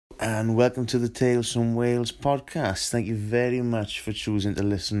and welcome to the Tales from Wales podcast. Thank you very much for choosing to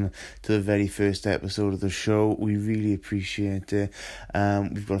listen to the very first episode of the show. We really appreciate it.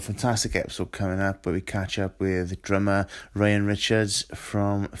 We've got a fantastic episode coming up where we catch up with drummer Ryan Richards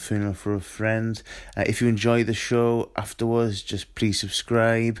from Funeral for a Friend. If you enjoy the show afterwards, just please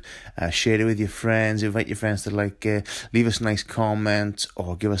subscribe, share it with your friends, invite your friends to like it, leave us a nice comment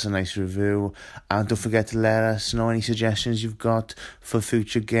or give us a nice review, and don't forget to let us know any suggestions you've got for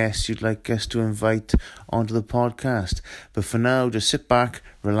future guests you'd like us to invite onto the podcast. But for now, just sit back,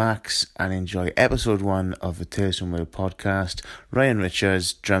 relax and enjoy episode 1 of the Tales from Wales podcast. Ryan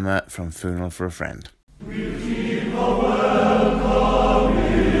Richards, drummer from Funeral for a Friend. We keep a welcome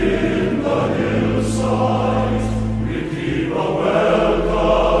in the hillsides, we keep a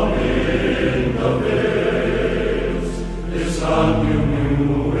welcome in the vales. Listen, you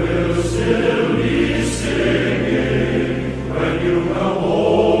will still be singing when you come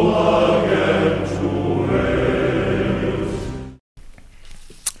home again to Wales.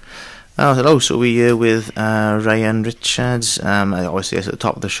 Hello, so we're here with Ryan Richards. I always say this at the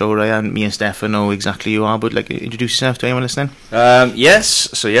top of the show, Ryan. Me and Stefan know exactly who you are, but introduce yourself to anyone listening.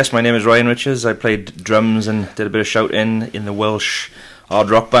 Yes, my name is Ryan Richards. I played drums and did a bit of shouting in the Welsh hard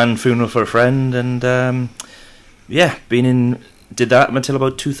rock band Funeral for a Friend, and did that until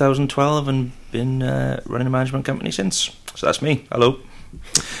about 2012, and been running a management company since. So that's me. Hello.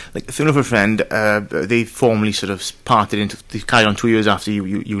 Funeral for a Friend, they formally sort of they carried on 2 years after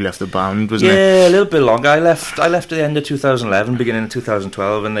you left the band, wasn't it? Yeah, a little bit longer. I left at the end of 2011, beginning of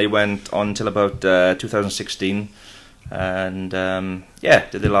 2012, and they went on till about 2016. And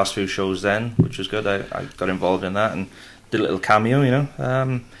did the last few shows then, which was good. I got involved in that and did a little cameo, you know.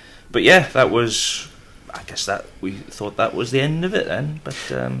 But yeah, that was, I guess that we thought that was the end of it then, but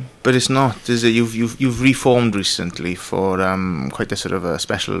it's not, is it? You've reformed recently for quite a sort of a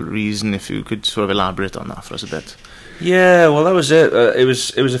special reason. If you could sort of elaborate on that for us a bit. Yeah, well, that was it. It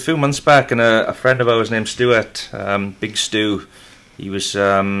was a few months back, and a friend of ours named Stuart, Big Stu, he was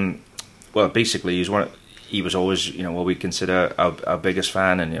basically he was always, you know, what we consider our biggest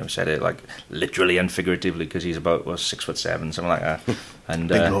fan, and, you know, said it like literally and figuratively, because he's about 6'7", something like that. And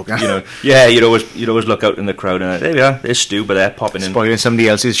bloke, you know, yeah, you'd always look out in the crowd and there we are, there's Stu, but they're popping in, spoiling somebody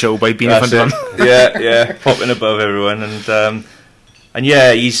else's show by being in front of them. yeah, popping above everyone, and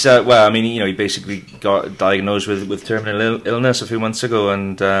yeah, he's he basically got diagnosed with terminal illness a few months ago,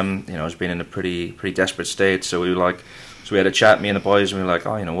 and has been in a pretty desperate state. So we had a chat, me and the boys, and we were like,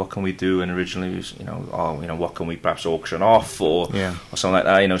 what can we do? And originally, we was, what can we perhaps auction off or something like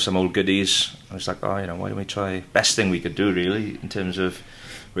that, some old goodies. I was like, why don't we try best thing we could do really in terms of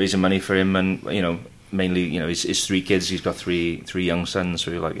raising money for him, and mainly, his 3 kids. He's got three young sons,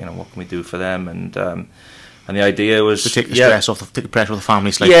 so we were like, what can we do for them? And the idea was to take the stress off, take the pressure off the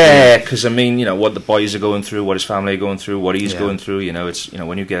family slightly. Yeah, because what the boys are going through, what his family are going through, what he's going through. It's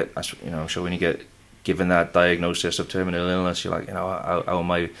when you get when you get given that diagnosis of terminal illness, you're like,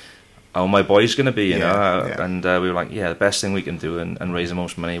 how are my boys going to be, And we were like, the best thing we can do and raise the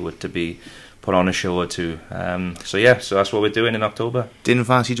most money would to be put on a show or two. So that's what we're doing in October. Didn't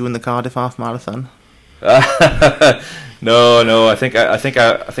fancy doing the Cardiff half marathon? No. I think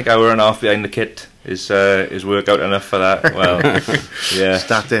hour and a half behind the kit is workout enough for that. Well, yeah,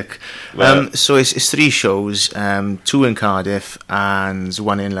 static. So it's 3 shows, 2 in Cardiff and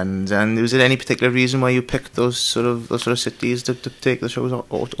 1 in London. Was there any particular reason why you picked those sort of cities to take the shows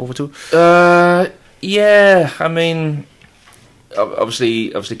over to? Yeah, I mean,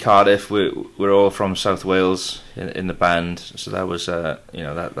 obviously Cardiff. We're all from South Wales in the band, so that was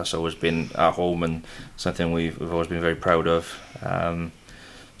that's always been our home and something we've always been very proud of.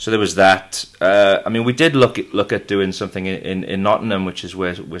 So there was that. We did look at doing something in Nottingham, which is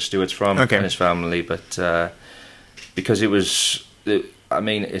where Stuart's from and his family, but because it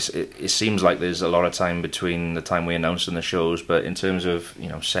seems like there's a lot of time between the time we announced and the shows, but in terms of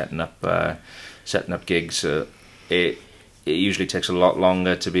setting up gigs, it usually takes a lot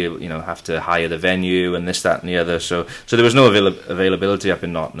longer to be able, have to hire the venue and this, that and the other. So there was no availability up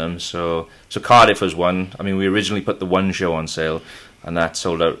in Nottingham. So Cardiff was one. We originally put the 1 show on sale, and that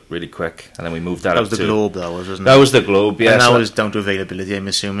sold out really quick. And then we moved that up to... That was the Globe, wasn't it? That was the Globe, yeah. And that was down to availability, I'm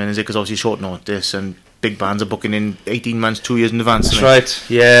assuming, is it? Because obviously short notice and big bands are booking in 18 months, 2 years in advance. That's right.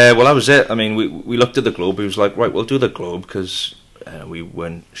 Yeah, well, that was it. We looked at the Globe. We was like, right, we'll do the Globe, because we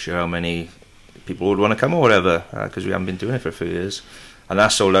weren't sure how many people would want to come or whatever, because we haven't been doing it for a few years, and that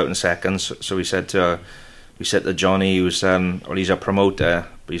sold out in seconds. So we said to Johnny, who's he's a promoter,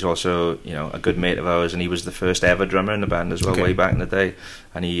 but he's also a good mate of ours, and he was the first ever drummer in the band as well, way back in the day,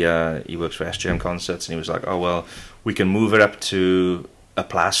 and he works for SGM Concerts, and he was like, we can move it up to a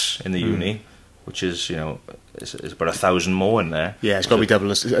Place in the uni, which is, you know, it's about 1,000 more in there. Yeah, it's got to be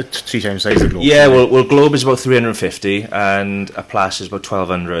double, 3 times the size of the Globe. Yeah, well, Globe is about 350 and a Place is about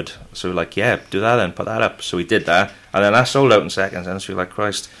 1,200. So we're like, yeah, do that then, put that up. So we did that, and then that sold out in seconds. And so we're like,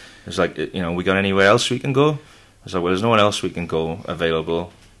 Christ, it's like, you know, we got anywhere else we can go? I was like, well, there's no one else we can go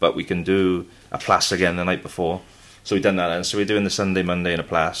available, but we can do a Place again the night before. So we done that then. So we're doing the Sunday, Monday in a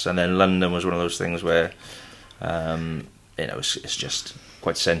Place, and then London was one of those things where, you know, it's just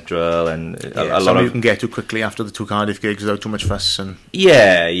quite central, and a lot of you can get to quickly after the 2 Cardiff gigs without too much fuss. And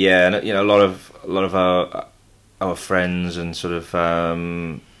yeah, and you know, a lot of our friends and sort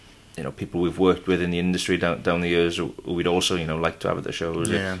of you know, people we've worked with in the industry down the years, who we'd also, you know, like to have at the shows.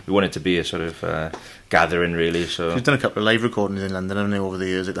 Yeah. We want it to be a sort of gathering, really. So we've done a couple of live recordings in London, haven't we, over the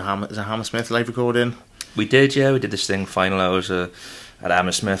years? Like is a Hammersmith live recording? We did, yeah. We did this thing, Final Hours at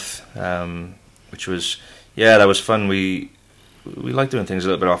Hammersmith, which was, yeah, that was fun. We like doing things a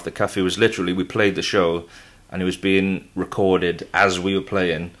little bit off the cuff. It was literally, we played the show and it was being recorded as we were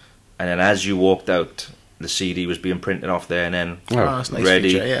playing, and then as you walked out, the CD was being printed off there and then that's a nice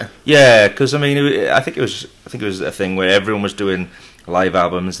ready. feature, Yeah, because I mean, I think it was a thing where everyone was doing live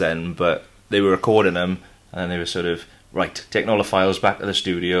albums then, but they were recording them and they were sort of, right, taking all the files back to the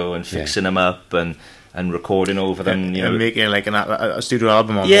studio and fixing them up and recording over them, you know, making like a studio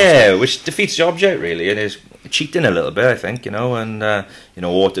album almost. Yeah, which defeats the object really, and is cheating a little bit, I think, you know, and you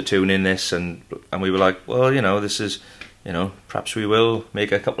know, auto-tuning this, and we were like, well, you know, this is, you know, perhaps we will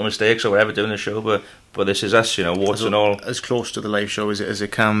make a couple of mistakes or whatever doing the show, but this is us, you know, warts and all. As close to the live show as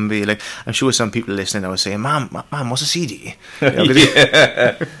it can be. Like, I'm sure some people listening now are saying, "Mom, what's a CD?" You know,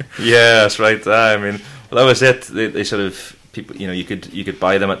 yeah, that's right. I mean, well, that was it. They sort of, people, you know, you could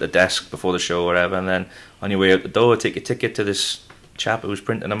buy them at the desk before the show or whatever, and then on your way out the door, take your ticket to this chap who was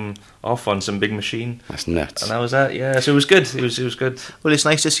printing them off on some big machine. That's nuts. And that was that. Yeah, so it was good. It was good. Well, it's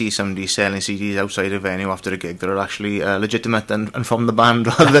nice to see somebody selling CDs outside a venue after a gig that are actually legitimate and from the band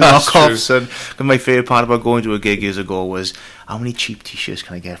rather than knockoffs. And my favourite part about going to a gig years ago was, how many cheap t-shirts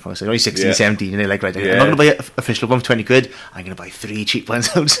can I get from? I was only 16, 17, and they're like, right, I'm not going to buy an official one for 20 quid. I'm going to buy 3 cheap ones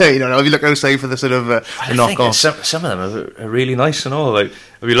outside. You know, if you look outside for the sort of the knockoffs, some of them are really nice and all. Like,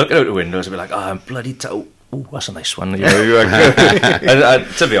 if you look out the windows and be like, oh, I'm bloody oh, that's a nice one. You know, and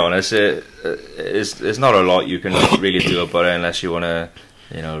to be honest, it's not a lot you can really do about it unless you want to,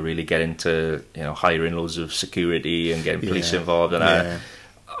 you know, really get into, you know, hiring loads of security and getting police involved. And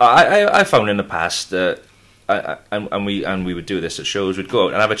I found in the past that, and we would do this at shows. We'd go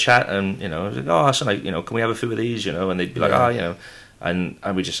out and have a chat, and you know, like, oh, that's nice, you know, can we have a few of these? You know, and they'd be like, oh, you know, and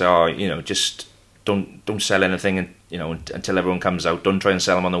we just say, oh, you know, just don't sell anything, and you know, until everyone comes out. Don't try and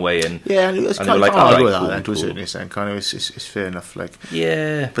sell them on the way in. Yeah, it's kind of like, argue with that then, to a certain extent. Kind of, it's fair enough. Like,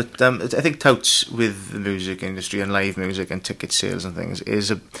 yeah, but I think touts with the music industry and live music and ticket sales and things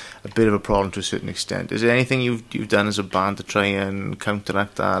is a bit of a problem to a certain extent. Is there anything you've done as a band to try and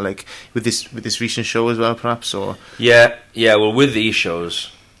counteract that, like with this recent show as well, perhaps? Or yeah. Well, with these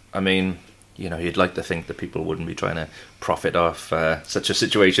shows, I mean, you know, you'd like to think that people wouldn't be trying to profit off such a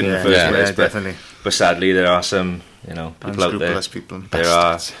situation in the first place. Yeah, definitely. But sadly, there are some, you know, people out there. People. There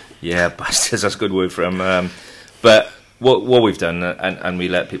bastards. Bastards. That's a good word for them. But what we've done, and we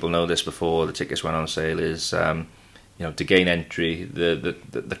let people know this before the tickets went on sale, is you know, to gain entry,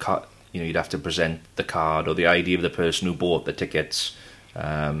 the card, you know, you'd have to present the card or the ID of the person who bought the tickets.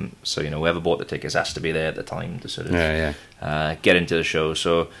 So you know, whoever bought the tickets has to be there at the time to sort of get into the show.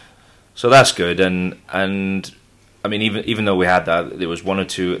 So that's good, and I mean, even though we had that, there was one or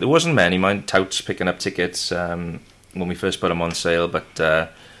two. There wasn't many. Mind touts picking up tickets when we first put them on sale, but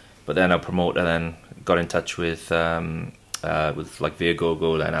then our promoter then got in touch with like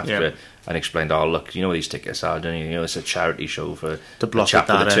Viagogo then after and explained, oh look, you know what these tickets are, don't you? You know, it's a charity show for a chap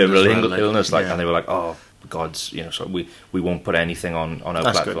with a terminal illness, like, and they were like, oh gods, you know, so we won't put anything on our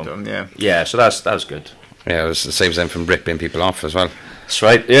platform. Good, yeah, so that's good. Yeah, it saves them from ripping people off as well. That's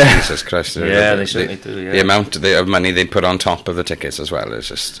right, yeah. Jesus Christ. Yeah, they certainly do, yeah. The amount of money they put on top of the tickets as well is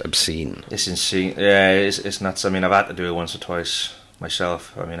just obscene. It's insane. Yeah, it's nuts. I mean, I've had to do it once or twice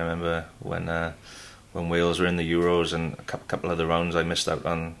myself. I mean, I remember when Wales were in the Euros and a couple of the rounds, I missed out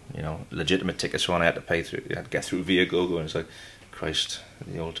on, you know, legitimate tickets. One I had to pay through, I had to get through Viagogo, and it's like, Christ,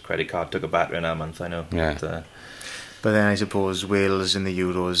 the old credit card took a batter in that month, I know. Yeah. But then I suppose Wales in the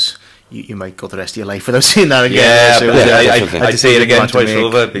Euros, you might go the rest of your life without seeing that again. Yeah, so I'd say it again twice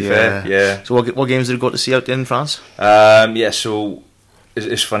over, to be fair. Yeah. So what games did you go to see out in France? So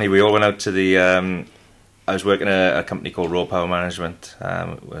it's funny, we all went out to the... I was working at a company called Raw Power Management.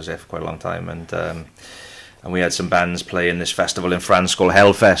 I was there for quite a long time, and we had some bands play in this festival in France called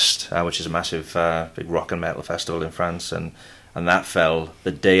Hellfest, which is a massive big rock and metal festival in France, and and that fell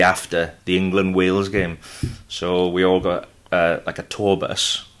the day after the England-Wales game. So we all got like a tour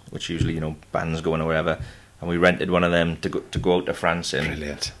bus, which usually, bands going or wherever, and we rented one of them to go out to France in.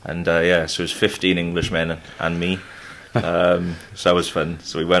 Brilliant. And so it was 15 Englishmen and me. So that was fun.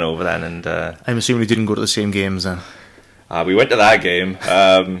 So we went over then, and I'm assuming you didn't go to the same games then. we went to that game.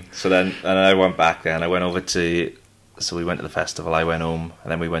 So then, and I went back then. I went over to. So we went to the festival. I went home,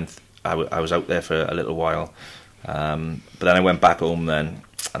 and then we went. I was out there for a little while, but then I went back home then,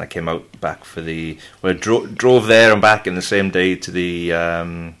 and I came out back for the. Well, I drove there and back in the same day to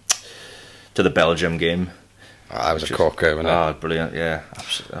the Belgium game. I was a corker, wasn't it? Oh, brilliant! Yeah,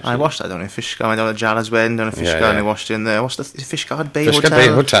 absolutely. I watched that down in Fishguard, down at Jala's wedding, down in Fishguard, yeah. and I watched it in there. What's the Fishguard Bay Fishguard Hotel? Bay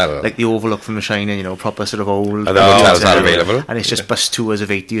Hotel. Like the overlook from The Shining, proper sort of old. Are the hotels not available? And it's just bus tours of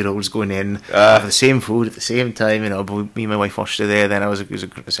 80-year-olds going in, have the same food at the same time, But me and my wife watched it there, then it was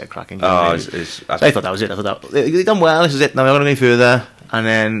a cracking game. Oh, so I thought that was it. I thought that they done well, this is it. Now we're going to go further. And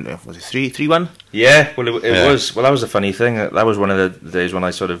then, was it 3-1? Yeah, well, it was. Well, that was the funny thing. That was one of the days when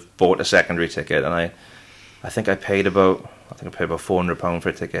I sort of bought a secondary ticket, and I think I paid about £400 for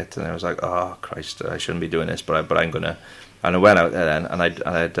a ticket, and I was like, oh Christ, I shouldn't be doing this, but I'm gonna. And I went out there then, and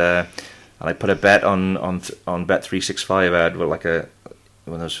I put a bet on Bet365. I had like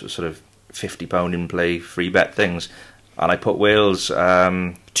one of those sort of £50 in play free bet things, and I put Wales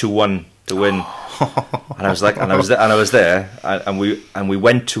 2-1 to win. And I was like, and I was there, and we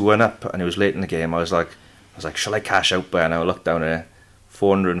went 2-1 up, and it was late in the game. I was like, shall I cash out? And I looked down at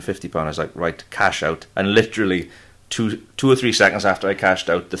 £450. I was like, right, cash out, and literally 2 or 3 seconds after I cashed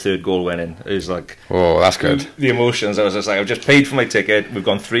out, the third goal went in. It was like, oh, that's good. The emotions. I was just like, I've just paid for my ticket. We've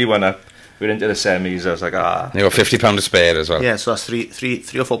gone 3-1 up. We're into the semis. I was like, You got £50 to spare as well. Yeah, so that's three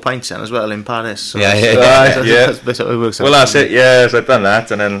or 4 pints then as well in Paris. So Yeah. That's how it works out. Well, that's it. Yeah, so I'd done that,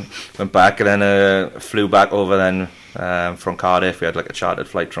 and then went back, and then flew back over then from Cardiff. We had like a chartered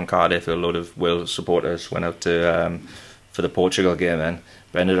flight from Cardiff. A load of Wales supporters went out to for the Portugal game then,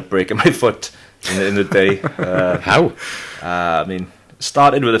 but I ended up breaking my foot in the day. How? I mean,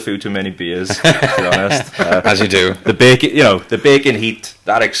 started with a few too many beers, to be honest. As you do. The bacon heat,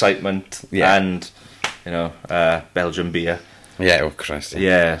 that excitement, Yeah. and Belgian beer. Yeah, oh Christ.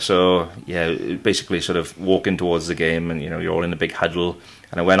 Yeah, so basically sort of walking towards the game, and you're all in a big huddle,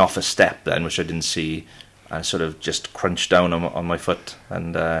 and I went off a step then, which I didn't see, and sort of just crunched down on my foot,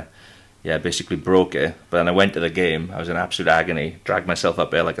 and basically broke it. But then I went to the game. I was in absolute agony, dragged myself up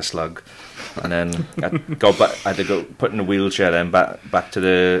there like a slug, and then I had to go put in a wheelchair. Then back to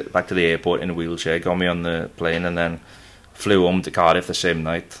the airport in a wheelchair. Got me on the plane, and then flew home to Cardiff the same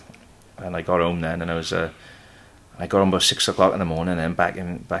night. And I got home then, and I got home about 6 o'clock in the morning, and then back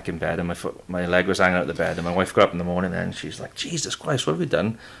in bed, and my leg was hanging out the bed, and my wife got up in the morning, and she's like, Jesus Christ, what have we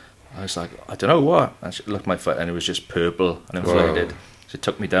done? I was like, I don't know what. And she looked at my foot, and it was just purple and inflated. She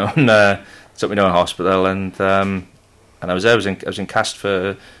took me down hospital, and I was there. I was in cast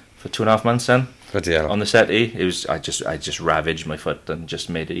for 2.5 months then. Bloody hell. On the settee. It was I just ravaged my foot and just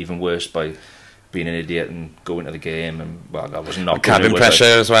made it even worse by being an idiot and going to the game, and I wasn't knocking Cabin pressure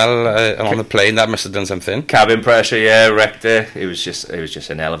as well on the plane. That must have done something. Cabin pressure, yeah, wrecked it. It was just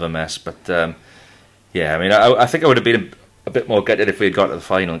an hell of a mess. But I mean, I think I would have been a bit more gutted if we had got to the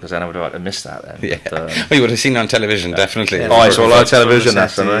final, because then I would have had to miss that then. Yeah, But, you would have seen it on television, definitely. Yeah. Oh, I saw a lot of television.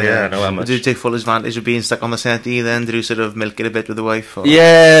 That's That's I know how much. Did you take full advantage of being stuck on the settee then? Did you sort of milk it a bit with the wife? Or?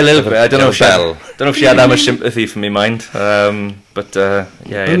 Yeah, a little bit. I don't know Little if she had that much sympathy for me, mind. But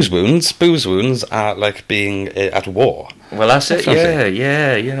Booze wounds are like being at war. Well, that's it. Definitely.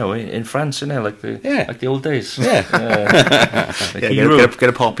 Yeah. In France, like the old days. Yeah. Get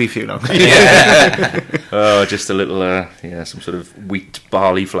a poppy for you now. Oh, just a little, some sort of wheat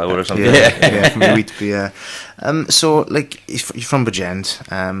barley flour or something. Yeah, from the wheat beer. So, like, you're from Bridgend,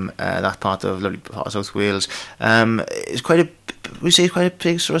 that part of lovely part of South Wales. It's quite a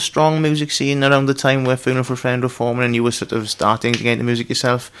big sort of strong music scene around the time where Funeral for a Friend were forming, and you were sort of starting to get into music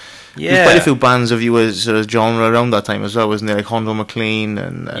yourself. Yeah. There's quite a few bands of your sort of genre around that time as well, wasn't there? Like Hondo McLean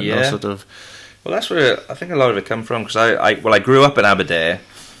and all sort of. Well, that's where I think a lot of it come from, because I grew up in Aberdare,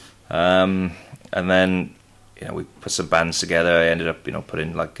 and then we put some bands together. I ended up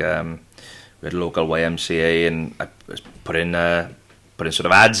putting like we had a local YMCA, and I put in sort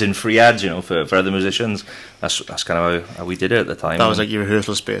of ads in, free ads, for other musicians. That's kind of how we did it at the time. That was like your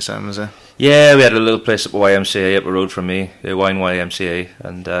rehearsal space, was it? Yeah, we had a little place at YMCA up the road from me, the Wine YMCA,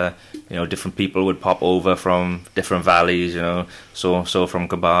 and different people would pop over from different valleys, so from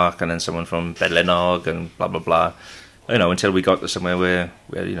Cabark, and then someone from Bedlinog, and blah blah blah, until we got to somewhere where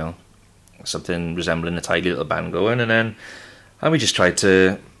we had something resembling a tidy little band going, and we just tried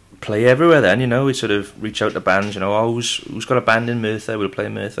to play everywhere then, you know. We'd sort of reach out to bands, you know, oh, who's got a band in Merthyr? We'll play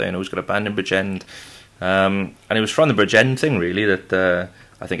Merthyr, you know, who's got a band in Bridgend? And it was from the Bridgend thing, really, that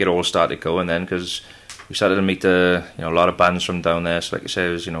I think it all started going then, because we started to meet a lot of bands from down there. So like you say,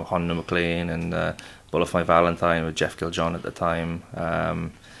 it was, you know, Honda McLean and Bullify Valentine with Jeff Giljohn at the time.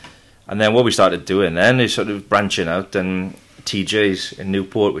 And then what we started doing then is sort of branching out, and TJ's in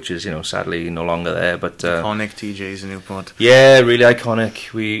Newport, which is, you know, sadly no longer there, but iconic TJ's in Newport. Yeah, really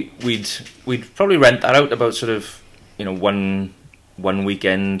iconic. We'd probably rent that out about sort of, you know, one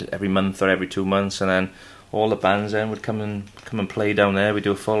weekend every month or every 2 months, and then all the bands then would come and play down there. We'd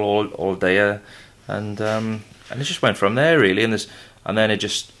do a full all day, and it just went from there really. And then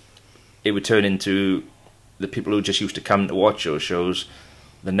it would turn into the people who just used to come to watch those shows.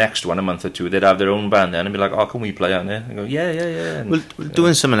 The next one, a month or two, they'd have their own band then and be like, oh, can we play out there? And go, yeah. And, well,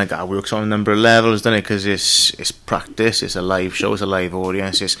 doing something like that works on a number of levels, doesn't it? Because it's practice, it's a live show, it's a live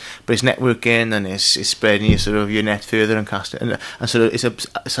audience, but it's networking, and it's spreading your net further and casting, and sort of it's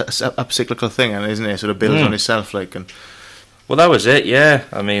a cyclical thing, isn't it? It sort of builds on itself, like. And well, that was it, yeah.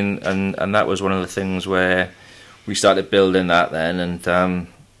 I mean, and that was one of the things where we started building that then, and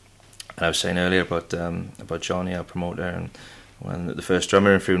I was saying earlier about Johnny, our promoter, and when the first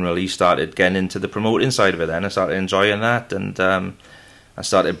drummer in Funeral, he started getting into the promoting side of it then. I started enjoying that, and I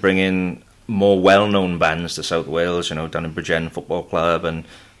started bringing more well-known bands to South Wales, you know, down in Bridgend Football Club, and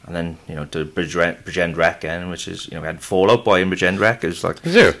then, you know, to Bridgend Rec, which is, you know, we had Fall Out Boy in Bridgend Rec. It was like,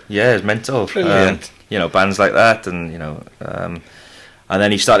 yeah, it's mental. Brilliant. You know, bands like that, and, you know, and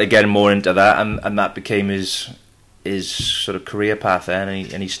then he started getting more into that, and that became his sort of career path then,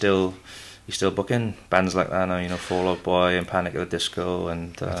 and he's still booking bands like that now, you know, Fall Out Boy and Panic at the Disco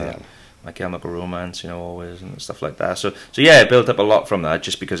and My Chemical Romance, you know, always, and stuff like that. So yeah, it built up a lot from that,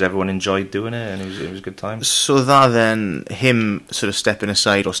 just because everyone enjoyed doing it, and it was a good time. So that then, him sort of stepping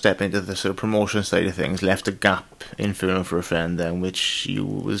aside or stepping into the sort of promotion side of things, left a gap in Funeral for a Friend then, which you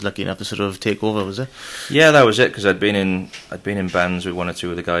was lucky enough to sort of take over, was it? Yeah, that was it, because I'd been in bands with one or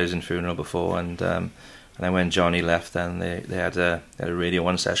two of the guys in Funeral before, and then when Johnny left, then they had a Radio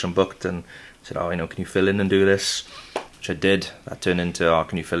 1 session booked, and said, oh, you know, can you fill in and do this? Which I did. That turned into, oh,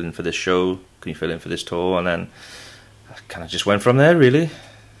 can you fill in for this show? Can you fill in for this tour? And then I kind of just went from there, really.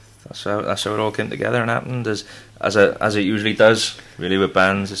 That's how it all came together and happened, as it usually does, really, with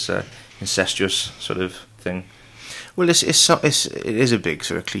bands. It's a incestuous sort of thing. Well, it is a big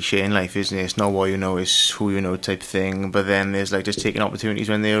sort of cliche in life, isn't it? It's not what you know, it's who you know type thing. But then there's like just taking opportunities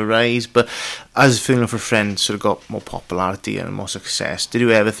when they arise. But as Funeral for a Friend sort of got more popularity and more success, did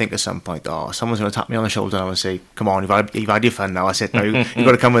you ever think at some point, oh, someone's going to tap me on the shoulder now and say, come on, you've had your fun now. I said, no, you've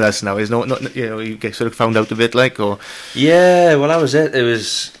got to come with us now. There's not, you know, you get sort of found out a bit, like, or yeah. Well, that was it. It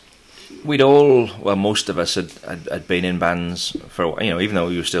was. Most of us had been in bands for, you know, even though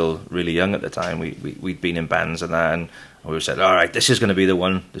we were still really young at the time, we'd been in bands and that, and we said, all right, this is going to be the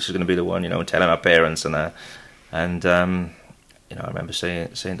one, you know, and telling our parents and that. And, you know, I remember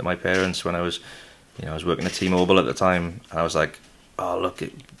saying to my parents when I was working at T-Mobile at the time, and I was like, oh, look,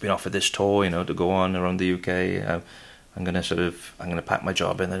 I've been offered this tour, you know, to go on around the UK. I'm gonna pack my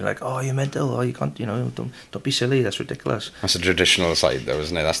job in. They're like, oh, you're mental. Oh, you can't, you know, don't be silly. That's ridiculous. That's the traditional side, though,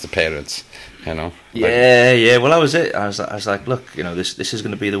 isn't it? That's the parents, you know. Yeah. Well, that was it. I was like, look, you know, this is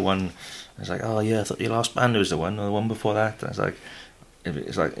going to be the one. I was like, oh yeah, I thought your last band was the one, or the one before that. I was like,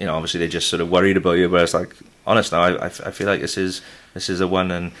 it's like, you know, obviously they just sort of worried about you, but it's like, honest now, I feel like this is the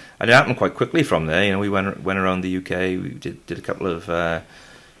one, and it happened quite quickly from there. You know, we went around the UK. We did a couple of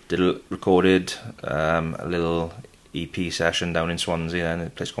recorded a little EP session down in Swansea, and a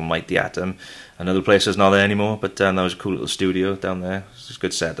place called Mighty Atom. Another place is not there anymore, but that was a cool little studio down there. It's just a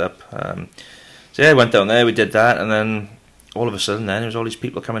good setup. So yeah, I went down there, we did that, and then all of a sudden then there was all these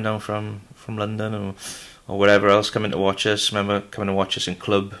people coming down from London or wherever else coming to watch us. I remember coming to watch us in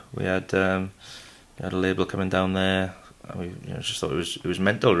Club. We had a label coming down there. We just thought it was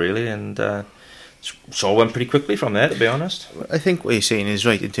mental, really, and so it went pretty quickly from there, to be honest. I think what you're saying is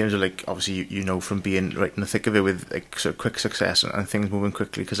right in terms of, like, obviously you know from being right in the thick of it with like sort of quick success and things moving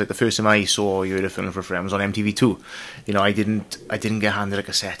quickly, because like the first time I saw you at a Funeral for a Friend was on MTV2. You know, I didn't get handed like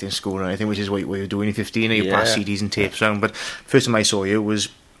a set in school or anything, which is what you're doing in 15, you pass CDs and tapes around. But first time I saw you was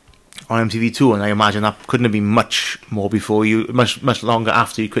on MTV2, and I imagine that couldn't have been much more before you, much longer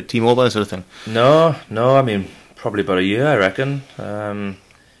after you quit T-Mobile, sort of thing. No, I mean probably about a year, I reckon.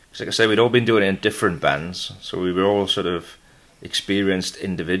 Like I say, we'd all been doing it in different bands, so we were all sort of experienced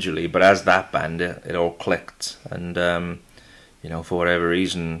individually, but as that band, it all clicked, and you know, for whatever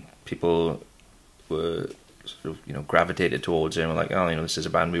reason, people were sort of, you know, gravitated towards it, and were like, oh, you know, this is a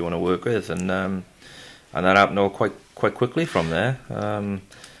band we want to work with, and that happened all quite quickly from there.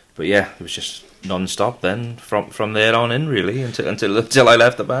 but yeah, it was just non-stop then from there on in, really, until I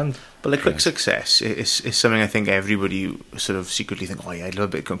left the band. But like Quick Success is something I think everybody sort of secretly think, oh yeah, I'd love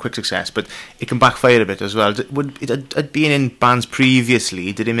a bit of Quick Success, but it can backfire a bit as well. Would it being in bands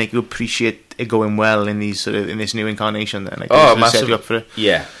previously, did it make you appreciate it going well in these in this new incarnation then? Like, massively. Set you up for it?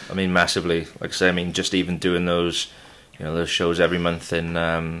 Yeah, I mean massively. Like I say, I mean just even doing those shows every month in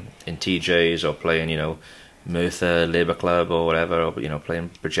TJ's, or playing Merthyr Labour Club or whatever, or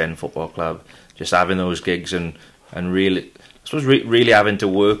playing Bridgend Football Club, just having those gigs and really, I suppose, really having to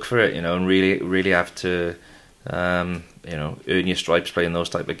work for it, and really have to, earn your stripes playing those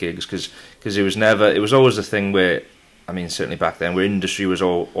type of gigs, because it was always a thing where, I mean, certainly back then, where industry was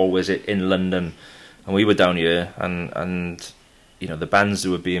always in London, and we were down here, and the bands that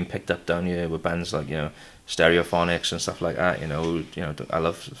were being picked up down here were bands like Stereophonics and stuff like that. I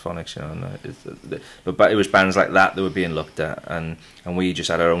love Phonics, but it was bands like that were being looked at, and we just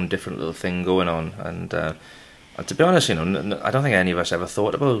had our own different little thing going on, and to be honest, I don't think any of us ever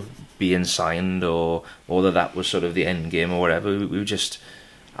thought about being signed or that was sort of the end game or whatever. We were just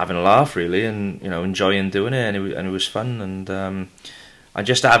having a laugh, really, and enjoying doing it, and it was fun, and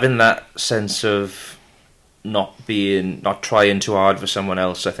just having that sense of not trying too hard for someone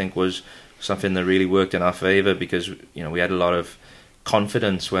else, I think, was something that really worked in our favour, because we had a lot of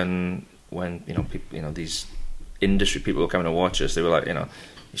confidence when people, these industry people were coming to watch us. They were like, you're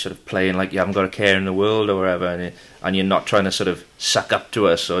sort of playing like you haven't got a care in the world or whatever, and you're not trying to sort of suck up to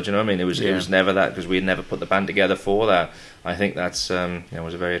us, or do you know what I mean? It was never that, because we had never put the band together for that. I think that's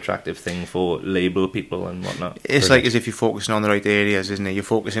was a very attractive thing for label people and whatnot. It's like as if you're focusing on the right areas, isn't it? You're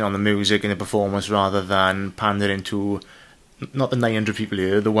focusing on the music and the performance rather than pandering to not the 900 people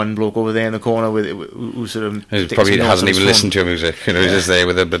here, the one bloke over there in the corner who sort of probably hasn't even listened to your music. He's just there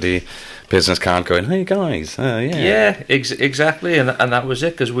with a bloody business card going, "Hey guys, exactly," and that was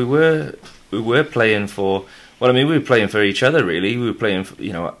it, because we were playing for. Well, I mean, we were playing for each other, really. We were playing for,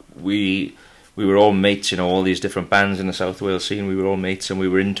 we were all mates. All these different bands in the South Wales scene. We were all mates, and we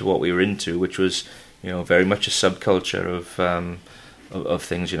were into what we were into, which was very much a subculture of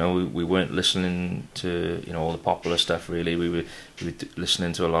things. We weren't listening to all the popular stuff, really. We were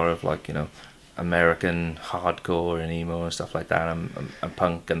listening to a lot of like American hardcore and emo and stuff like that, and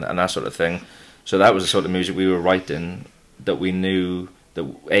punk and that sort of thing. So that was the sort of music we were writing that we knew that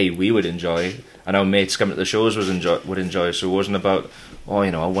we would enjoy, and our mates coming to the shows would enjoy. So it wasn't about I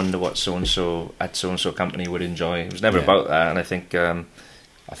wonder what so and so at so and so company would enjoy. It was never about that, and I think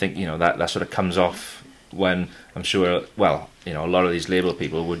that sort of comes off when, I'm sure, a lot of these label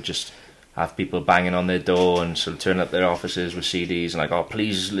people would just have people banging on their door and sort of turn up their offices with CDs and like, oh,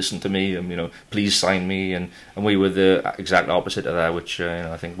 please listen to me, and please sign me, and we were the exact opposite of that, which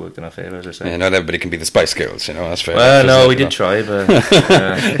I think worked in our favour, as I say. Yeah, not everybody can be the Spice Girls, that's fair. Well, no, we did try, but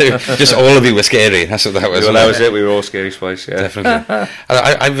just all of you were scary. That's what that was. Well, that was it. We were all Scary Spice. Yeah, definitely.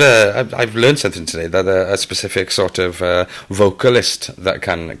 I've learned something today, that a specific sort of vocalist that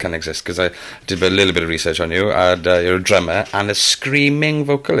can exist, because I did a little bit of research on you. You're a drummer and a screaming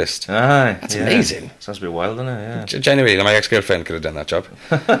vocalist. That's amazing. Sounds a bit wild, doesn't it? Yeah. Genuinely, my ex-girlfriend could have done that job.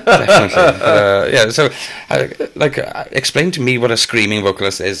 Definitely. So, explain to me what a screaming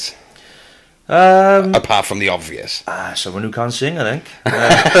vocalist is. Apart from the obvious. Someone who can't sing, I think.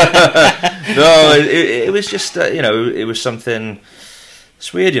 No, it was just, it was something.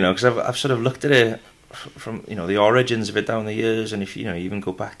 It's weird, because I've sort of looked at it from, the origins of it down the years, and if you even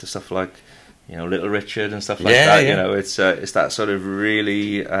go back to stuff like, Little Richard and stuff like that. Yeah. It's that sort of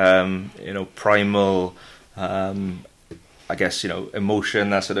really, primal, I guess,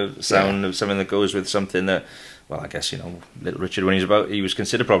 emotion, that sort of sound of something that goes with something that, well, I guess, Little Richard, when he was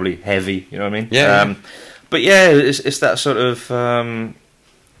considered probably heavy, you know what I mean? Yeah. But yeah, it's that sort of,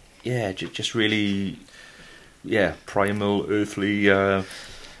 just really, primal, earthly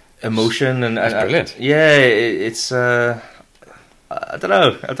emotion, and that's brilliant. Yeah, it's. I don't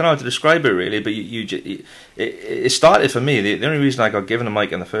know how to describe it, really, but it started for me. The only reason I got given a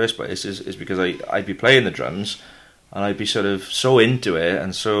mic in the first place is because I'd be playing the drums, and I'd be sort of so into it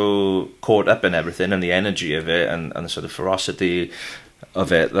and so caught up in everything and the energy of it and the sort of ferocity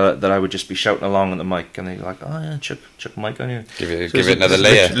of it that I would just be shouting along on the mic, and they'd be like, oh yeah, chuck a mic on you. Give it another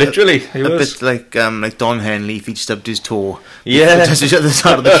layer. Literally, a bit like Don Henley if he'd stubbed his toe. Yeah, just at the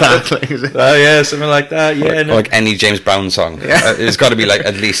start of the track. Oh yeah, something like that. Yeah, or like any James Brown song. Yeah. There's got to be like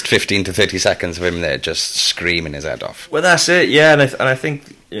at least 15 to 30 seconds of him there just screaming his head off. Well, that's it. Yeah, and I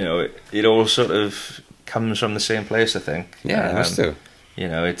think it all sort of comes from the same place, I think. Yeah, it must do.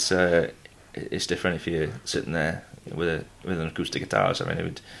 It's different if you're sitting there with an acoustic guitar or something.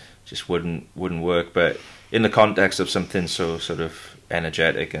 It just wouldn't work. But in the context of something so sort of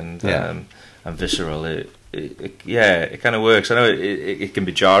energetic and Yeah. and visceral. It kind of works. I know it can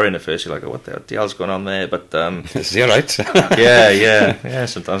be jarring at first. You're like, oh, what the hell's going on there? But You're right. yeah.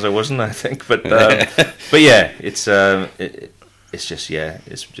 Sometimes I wasn't, I think, but yeah, it's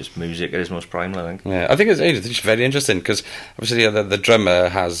just music at its most primal, I think. Yeah, I think it's very interesting because obviously the drummer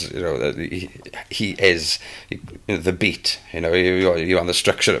has, he is the beat, you on the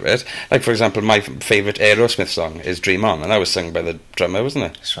structure of it. Like, for example, my favourite Aerosmith song is Dream On, and that was sung by the drummer, wasn't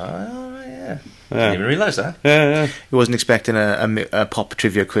it? So, yeah. I Yeah. didn't even realise that. Yeah. He wasn't expecting a pop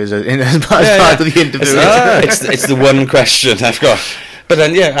trivia quiz as part of the interview. It's the one question I've got. But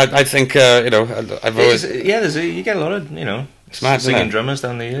then, I think, I've always... You get a lot of, It's mad, isn't singing it? drummers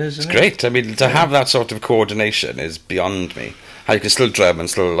down the years, It's isn't great. I mean, to have that sort of coordination is beyond me. How you can still drum and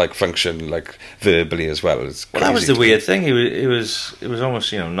still like function like verbally as well. It's Well, that was crazy the to me. weird thing. It was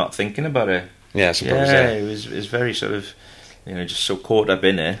almost not thinking about it. Yeah, I suppose. It was very sort of just so caught up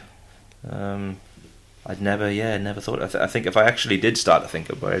in it. I'd never thought. I think if I actually did start to think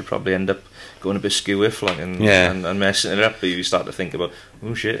about it, I'd probably end up going a bit skew-iff and messing it up. But you start to think about,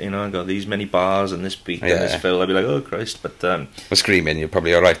 oh shit, I got these many bars and this beat and this fill. I'd be like, oh Christ! But Well, screaming, you're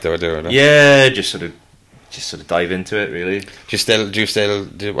probably all right though, do you? yeah, just sort of dive into it really. Do you still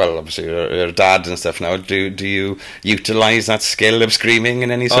do? Well, obviously you're a dad and stuff now. Do you utilise that skill of screaming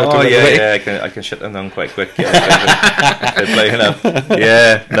in any sort of way? Yeah, I can shut them down quite quick. Yeah, they're playing up.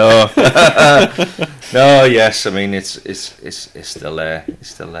 Yeah, no, yes. I mean, it's still there. It's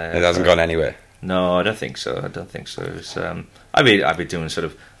still there. It hasn't gone anywhere. No, I don't think so. It's, I'd be doing sort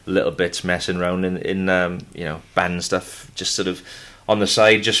of little bits, messing around in band stuff, just sort of on the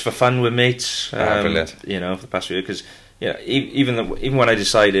side, just for fun with mates. Brilliant. For the past few years, because even when I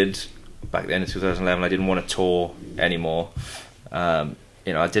decided back then in 2011, I didn't want to tour anymore. I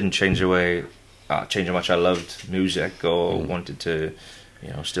didn't change how much I loved music or wanted to,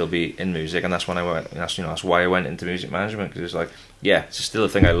 still be in music, and that's when I went. That's why I went into music management, because it's like, yeah, it's still a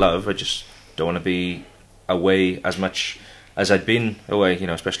thing I love. I just don't want to be away as much as I'd been away.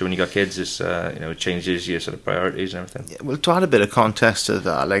 Especially when you got kids, it's it changes your sort of priorities and everything. Yeah, well, to add a bit of context to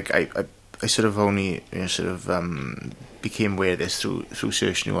that, like I sort of only became aware of this through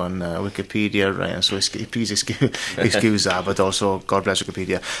searching you on Wikipedia, right? And so please excuse that, but also God bless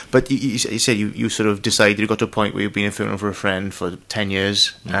Wikipedia. But you said you sort of decided, you got to a point where you've been a funeral for a friend for 10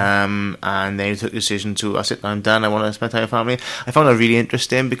 years, and then you took the decision to, I said, I'm done, I want to spend time with family. I found that really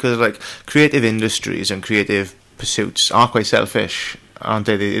interesting because like creative industries and creative pursuits are quite selfish, aren't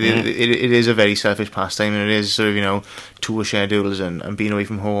they? It is a very selfish pastime, and it is sort of tour schedules and being away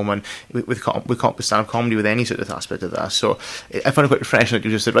from home, and with stand-up comedy, with any sort of aspect of that. So I found it quite refreshing that you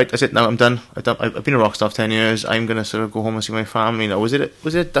just said, right, that's it, now I'm done. I've been a rock star for 10 years. I'm going to sort of go home and see my family. Was it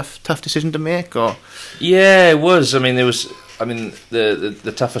a tough decision to make, or? Yeah, it was. I mean,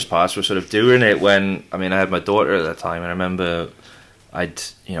 the toughest parts were sort of doing it when I had my daughter at that time, and I remember I'd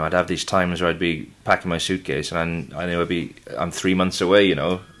have these times where I'd be packing my suitcase, and I knew I'm 3 months away, and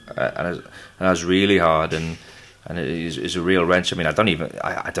that was really hard, and it is a real wrench.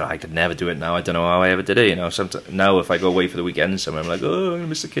 I could never do it now. I don't know how I ever did it. Now if I go away for the weekend somewhere, I'm like, oh, I'm gonna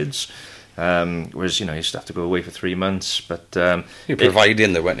miss the kids. Whereas you used to have to go away for 3 months, but You're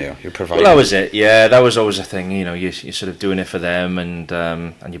providing though, weren't you? You're providing. Well, that was it. Yeah, that was always a thing. You're sort of doing it for them, and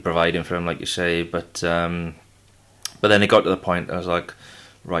you're providing for them, like you say, But then it got to the point I was like,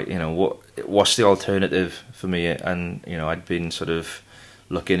 right, what's the alternative for me? And I'd been sort of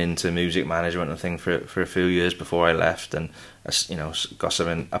looking into music management and thing for a few years before I left, and got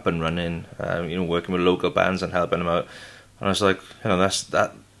something up and running. Working with local bands and helping them out. And I was like,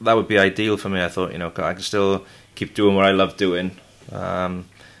 that would be ideal for me. I thought, I can still keep doing what I love doing,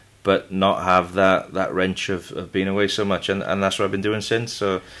 but not have that wrench of being away so much. And that's what I've been doing since.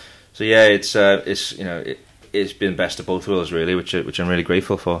 So yeah, it's been best of both worlds, really, which I'm really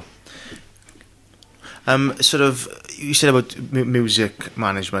grateful for. Sort of, you said about music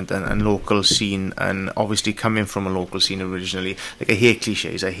management and local scene, and obviously coming from a local scene originally. Like, I hate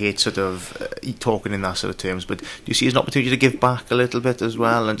cliches, I hate sort of talking in that sort of terms, but do you see it as an opportunity to give back a little bit as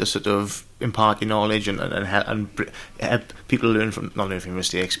well, and to sort of impart your knowledge and help people not learn from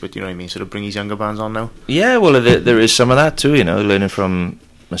mistakes, but you know what I mean, sort of bring these younger bands on now? Yeah, well, there is some of that too, learning from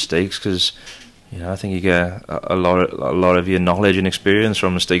mistakes, because I think you get a lot of your knowledge and experience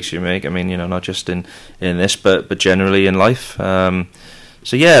from mistakes you make. Not just in this, but generally in life.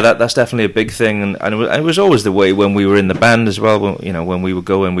 So yeah, that's definitely a big thing, and it was always the way when we were in the band as well. When we would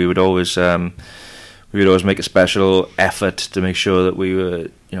go, and we would always make a special effort to make sure that we were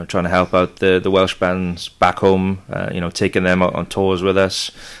trying to help out the Welsh bands back home. Taking them out on tours with us,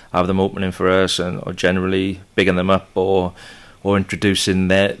 have them opening for us, or generally bigging them up, or introducing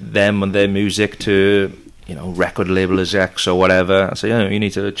them and their music to, you know, record label execs or whatever. I say, you know, you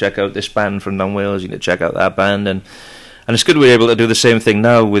need to check out this band from down Wales. You need to check out that band, and it's good we're able to do the same thing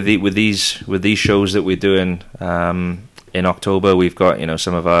now with these shows that we're doing. In October, we've got, you know,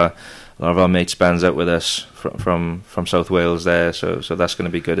 a lot of our mates bands out with us from South Wales there, so that's going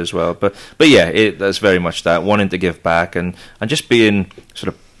to be good as well. But yeah, that's very much that, wanting to give back and just being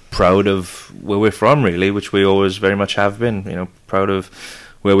sort of proud of where we're from, really, which we always very much have been. You know, proud of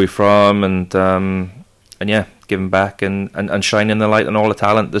where we're from, and yeah, giving back and shining the light on all the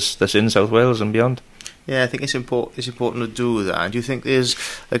talent that's in South Wales and beyond. Yeah, I think it's important to do that. And do you think there's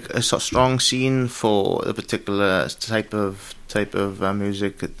like a sort of strong scene for a particular type of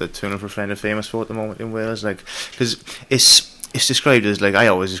music that Turning for a Friend are famous for at the moment in Wales? Like, because it's described as, like, I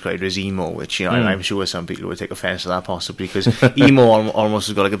always described it as emo, which, you know, I'm sure some people would take offence to that possibly, because emo almost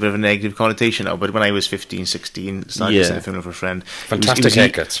has got like a bit of a negative connotation now. But when I was 15, 16, started listening to Turning for a Friend, fantastic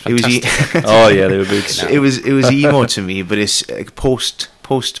haircuts. Oh yeah, they were big. It was emo to me, but it's like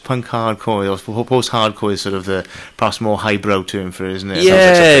post-punk hardcore, or post-hardcore is sort of the perhaps more highbrow term for it, isn't it?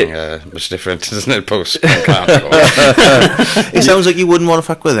 Yeah, something much different, isn't it? Post-punk hardcore. It sounds like you wouldn't want to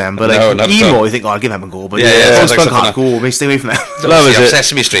fuck with them, but no, like emo, you think, oh, I'll give them a go. But post-punk hardcore, stay away from them. Well, was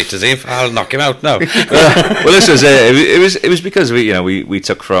Sesame Street, as if I'll knock him out now. Well, this was it was because we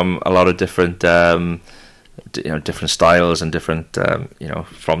took from a lot of different different styles and different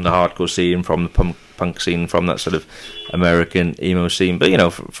from the hardcore scene, from the punk scene, from that sort of American emo scene, but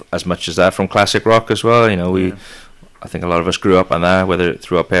as much as that, from classic rock as well. I think a lot of us grew up on that, whether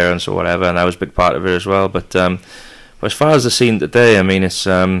through our parents or whatever, and that was a big part of it as well. But as far as the scene today, I mean, it's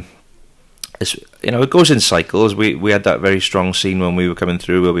it goes in cycles. We had that very strong scene when we were coming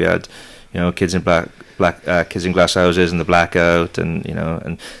through, where we had Kids in Kids in Glass Houses and the Blackout, and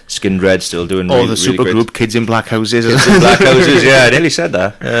and Skindred still doing the super group Kids in Black Houses. Kids in Black Houses, yeah, I nearly said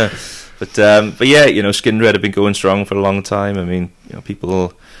that. Yeah, but yeah, Skindred have been going strong for a long time. I mean,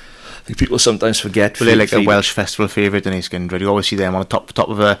 people sometimes forget. Well, they're like a Welsh festival favourite, and Skindred. You always see them on the top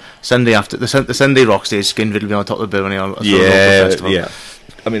of a Sunday after the Sunday rock stage. Skindred will be on top of the bill when they're on a festival. Yeah.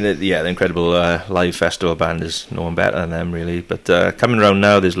 I mean, the incredible live festival band is no one better than them, really. But coming around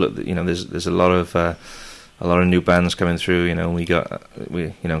now, there's a lot of new bands coming through.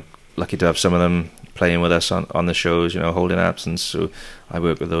 We lucky to have some of them playing with us on the shows. Holding Absence. So I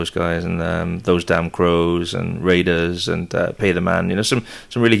work with those guys, and those Damn Crows and Raiders and Pay the Man. Some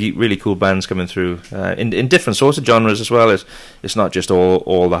really really cool bands coming through in different sorts of genres as well. It's not just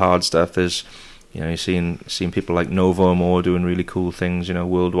all the hard stuff. There's you're seeing people like Novo Amor doing really cool things,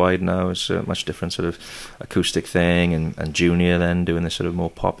 worldwide now. It's a much different sort of acoustic thing, and Junior then doing this sort of more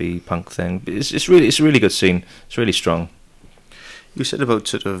poppy punk thing. It's a really good scene. It's really strong. You said about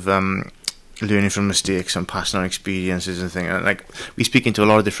sort of learning from mistakes and passing on experiences and things. And like, we're speaking to a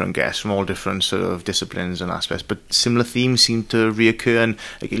lot of different guests from all different sort of disciplines and aspects, but similar themes seem to reoccur, and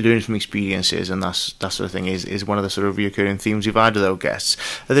like learning from experiences and that sort of thing is one of the sort of reoccurring themes we've had with our guests.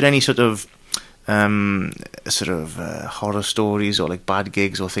 Are there any sort of horror stories or like bad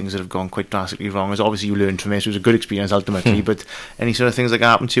gigs or things that have gone quite drastically wrong? As obviously you learned from it, so it was a good experience ultimately, but any sort of things like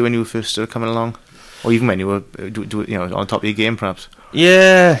happened to you when you were first coming along, or even when you were on top of your game, perhaps?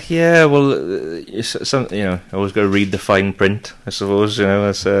 Yeah. Well, I always got to read the fine print, I suppose.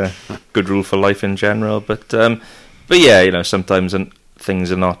 That's a good rule for life in general. But yeah, sometimes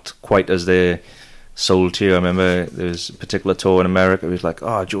things are not quite as they're sold to you. I remember there was a particular tour in America. It was like,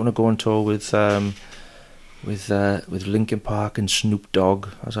 oh, do you want to go on tour with Linkin Park and Snoop Dogg?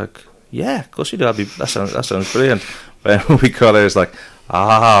 I was like, yeah, of course you do. That sounds brilliant. But when we got there, it was like,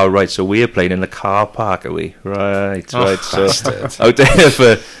 right. So we're playing in the car park, are we? Right. So out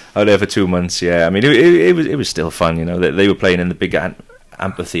there for 2 months. Yeah, I mean, it was still fun. They were playing in the big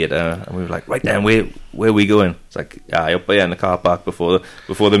amphitheater, and we were like, right then, where are we going? It's like, up there in the car park before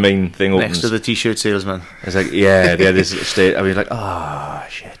the main thing opens. Next to the t-shirt salesman. It's like, yeah, this state. I was like,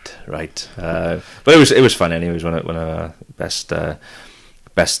 shit, right. But it was fun anyway. It was one of our best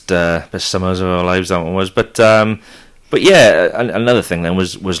summers of our lives, that one was. But yeah, another thing then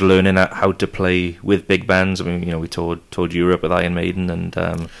was learning how to play with big bands. I mean, we toured Europe with Iron Maiden, and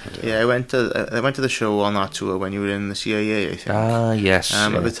yeah, I went to the show on that tour when you were in the CIA, I think. Yes.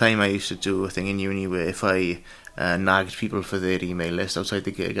 At the time, I used to do a thing in uni where if I nagged people for their email list outside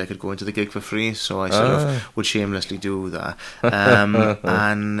the gig, I could go into the gig for free, so I sort of would shamelessly do that.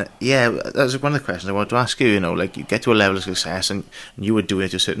 And yeah, that was one of the questions I wanted to ask you. Like, you get to a level of success and you would do it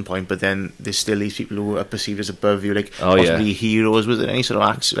at a certain point, but then there's still these people who are perceived as above you, like possibly heroes. Was there any sort of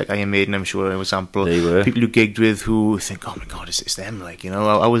acts, like Iron Maiden, I'm sure, for example, they were people you gigged with who think, oh my god, it's them, like,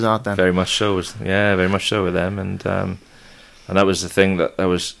 how was that then? Very much so. Very much so with them, and And that was the thing that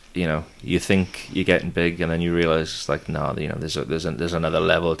was, you know, you think you're getting big, and then you realise it's like, no, you know, there's another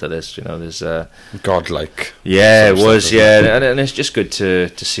level to this. You know, there's godlike. Yeah, it was, yeah, and it's just good to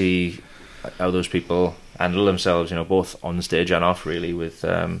see how those people handle themselves. You know, both on stage and off. Really, with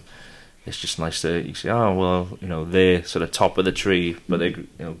it's just nice to you say, oh well, you know, they're sort of top of the tree, but they're, you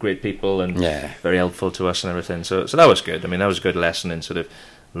know, great people and very helpful to us and everything. So that was good. I mean, that was a good lesson in sort of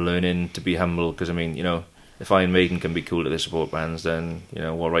learning to be humble, because I mean, you know, if Iron Maiden can be cool to their support bands, then, you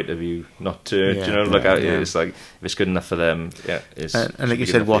know, what right have you not to, you know, look out. It's like, if it's good enough for them, it's and like you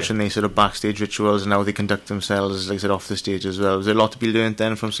said, watching these sort of backstage rituals and how they conduct themselves, like I said, off the stage as well. Was there a lot to be learned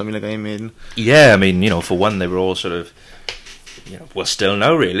then from something like Iron Maiden? Yeah, I mean, you know, for one, they were all sort of, you know, well, still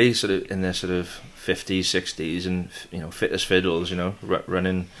now really, sort of in their sort of 50s, 60s, and, you know, fit as fiddles, you know,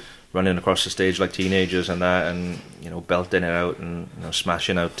 running across the stage like teenagers and that, and, you know, belting it out and, you know,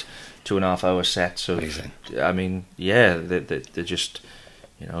 smashing out 2.5 hour sets. So I mean, yeah, they just,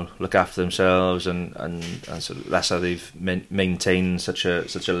 you know, look after themselves, and so that's how they've maintained such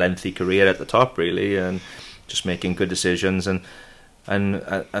a lengthy career at the top, really, and just making good decisions and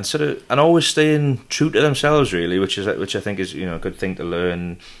sort of, and always staying true to themselves, really, which I think is, you know, a good thing to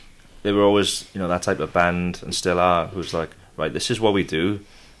learn. They were always, you know, that type of band, and still are, who's like, right, this is what we do.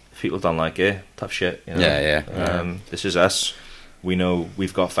 If people don't like it, tough shit, you know. This is us. We know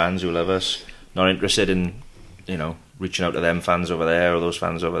we've got fans who love us. Not interested in, you know, reaching out to them fans over there or those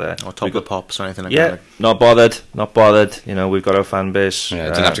fans over there. Or Top of the Pops or anything like that. Yeah, not bothered. You know, we've got our fan base. Yeah,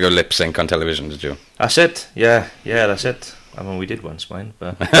 didn't have to go lip sync on television, did you? That's it. Yeah, that's it. I mean, we did once, mine.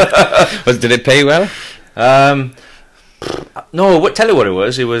 But well, did it pay well? No, tell you what it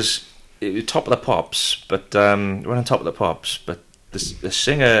was. It was Top of the Pops, but we're on Top of the Pops, but the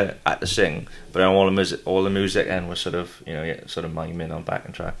singer had to sing, but all the music and was sort of, you know, sort of miming on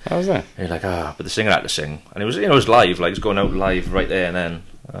backing track. How was that? And you're like, but the singer had to sing, and it was, you know, it was live, like, it was going out live right there and then.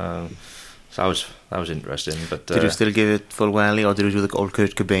 So that was interesting. But did you still give it full welly, or did you do the old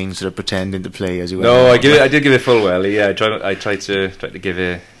Kurt Cobain sort of pretending to play as you went? No, I did give it full welly. Yeah, I tried to give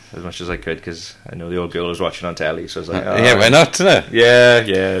it as much as I could, because I know the old girl was watching on telly, so I was like, yeah, why not?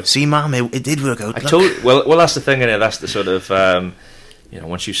 Yeah. See, Mum, it did work out. Well, that's the thing, and that's the sort of, you know,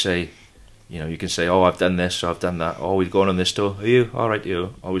 once you say, you know, you can say, oh, I've done this, or I've done that. Oh, we've gone on this tour. Are you? All right,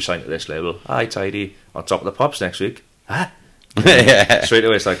 you. Oh, we signed to this label. Aye, tidy. On Top of the Pops next week. Huh? Yeah. Straight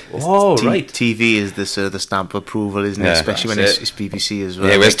away, it's like, oh, right. TV is the stamp of approval, isn't it? Especially when it's BBC as well.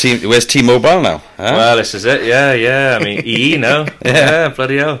 Yeah, where's T-Mobile now? Huh? Well, this is it. Yeah. I mean, EE now. Yeah,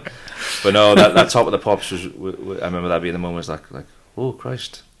 bloody hell. But no, that Top of the Pops was. I remember that being the moment. Like, oh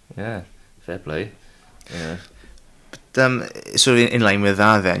Christ, yeah, fair play. Yeah. So in line with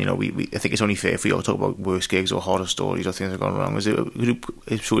that, then, you know, we I think it's only fair if we all talk about worst gigs or horror stories or things that have gone wrong. I'm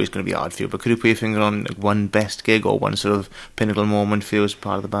sure it's going to be hard for you, but could you put your finger on one best gig or one sort of pinnacle moment for you as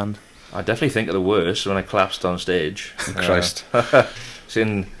part of the band? I definitely think of the worst when I collapsed on stage. Christ. It's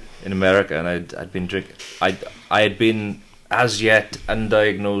in America, and I'd been drinking. I had been as yet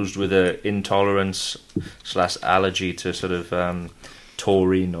undiagnosed with an intolerance / allergy to sort of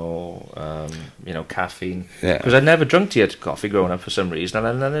taurine or you know, caffeine, because I'd never drunk tea at coffee growing up for some reason,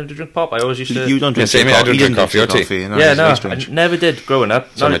 and I never drink pop. I always used to. You don't drink coffee? I don't drink coffee or tea. No, yeah, no, I never did growing up.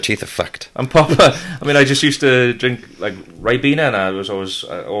 So my teeth are fucked. I'm pop. I mean, I just used to drink like Ribena, and I was always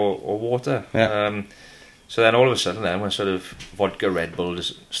or water. Yeah. So then all of a sudden, when sort of vodka Red Bull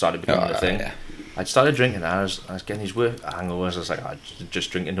just started becoming a thing. Yeah. I'd started drinking, and I was getting these weird hangovers. I was like, I'd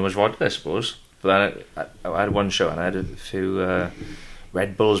just drinking too much vodka, I suppose. But then I had one show, and I had a few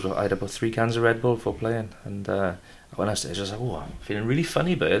Red Bulls. I had about 3 cans of Red Bull before playing, and when I stage, I was like, oh, I'm feeling really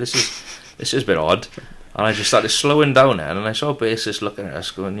funny, but this is a bit odd. And I just started slowing down then, and I saw a bassist looking at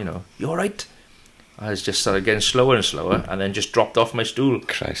us going, you know, you all right? I was just started getting slower and slower, and then just dropped off my stool.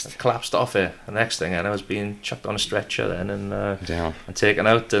 Christ. I collapsed off it. The next thing, and I was being chucked on a stretcher then, and taken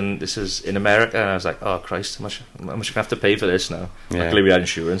out. And this is in America, and I was like, oh Christ, how much am I going to have to pay for this now? Yeah. Luckily we had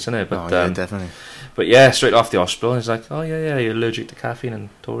insurance in it, but yeah, definitely. But yeah, straight off the hospital, he's like, oh yeah, you're allergic to caffeine and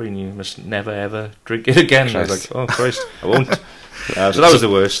taurine. You must never ever drink it again. And I was like, oh Christ, I won't. So that was the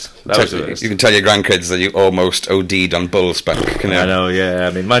worst. You can tell your grandkids that you almost OD'd on bull spunk. Can you? I know, yeah. I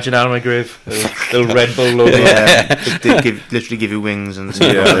mean, imagine out of my grave, little Red Bull logo. Yeah, they literally give you wings and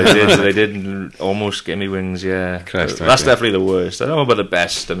stuff. Yeah, they did almost give me wings. Yeah, Christ, that's definitely the worst. I don't know about the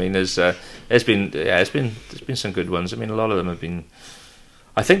best. I mean, there's been some good ones. I mean, a lot of them have been.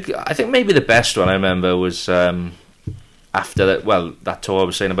 I think maybe the best one I remember was after that. Well, that tour I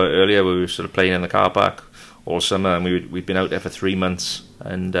was saying about earlier, where we were sort of playing in the car park all summer, and we'd been out there for 3 months,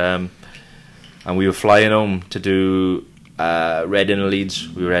 and we were flying home to do Reading and Leeds.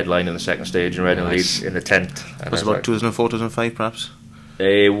 We were headlining the second stage in Reading and Leeds in the tent. And It was about 2004, 2005 perhaps?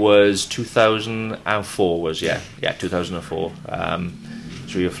 It was 2004. Was 2004.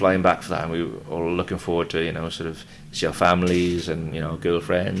 So we were flying back for that, and we were all looking forward to sort of see our families and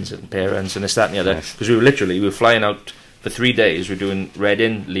girlfriends and parents and this, that, and the other. Because we were flying out for 3 days. We were doing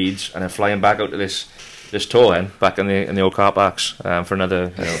Reading, Leeds, and then flying back out to this tour then back in the old car parks for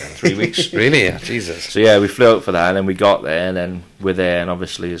another 3 weeks. Really? Yeah, Jesus. So yeah, we flew out for that, and then we got there, and then we're there, and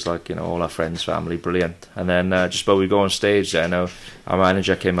obviously it's like all our friends, family, brilliant. And then just before we go on stage, there, our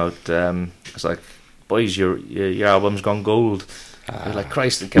manager came out. It's like, boys, your album's gone gold. We're like,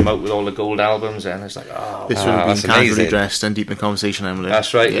 Christ, it came out with all the gold albums, and it's like, oh, This would have been casually dressed and deep in conversation, Emily.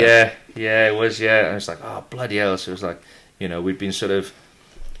 that's right, yeah, it was, and it's like, oh, bloody hell. So it was like, we'd been sort of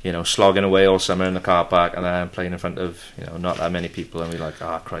slogging away all summer in the car park, and then playing in front of not that many people, and we're like,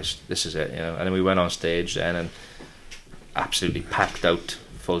 oh Christ, this is it, and then we went on stage then and absolutely packed out,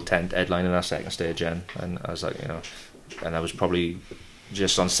 full tent, headlining our second stage then, and I was like, and I was probably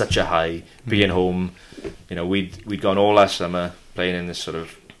just on such a high, being home. We'd gone all last summer playing in this sort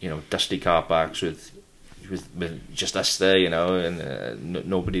of dusty car parks with just us there, and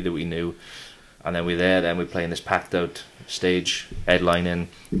nobody that we knew. And then we're there, then we're playing this packed out stage, headlining,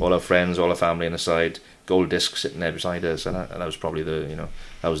 all our friends, all our family on the side, gold disc sitting there beside us, and that was probably that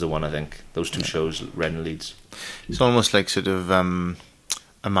was the one, I think. Those two shows, Reading and Leeds. It's almost like sort of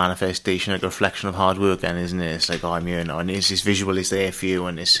a manifestation, like a reflection of hard work, then, isn't it? It's like, I'm here now, and it's this visual is there for you,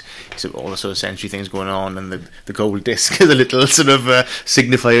 and it's all the sort of sensory things going on, and the gold disc is a little sort of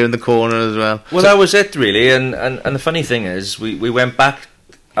signifier in the corner as well. Well, that was it, really, and the funny thing is, we went back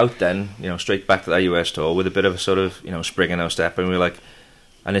out then, straight back to that US tour with a bit of a sort of, spring in our step, and we were like,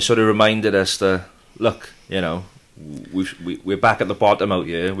 and it sort of reminded us that, look, we're back at the bottom out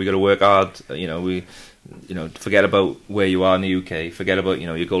here, we got to work hard, forget about where you are in the UK, forget about,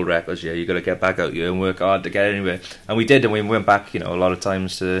 your gold records, you got to get back out here and work hard to get anywhere. And we did, and we went back, a lot of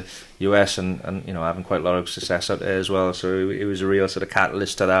times to the US and having quite a lot of success out there as well, so it was a real sort of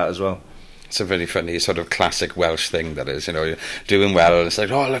catalyst to that as well. It's a very funny sort of classic Welsh thing, that is, you're doing well, and it's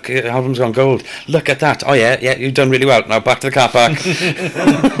like, oh, look, your album's gone gold, look at that, oh yeah, you've done really well, now back to the car park.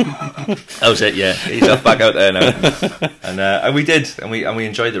 That was it, yeah, he's off back out there now. And we did, and we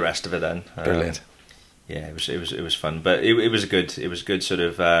enjoyed the rest of it then. Brilliant. Yeah, it was fun, but it was a good sort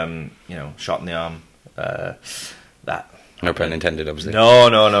of shot in the arm. That. No pun intended, obviously. No.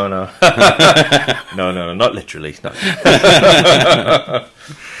 No, not literally. No.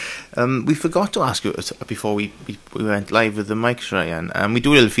 We forgot to ask you before we went live with the mics, Ryan. We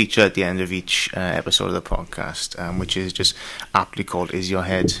do a little feature at the end of each episode of the podcast, which is just aptly called "Is Your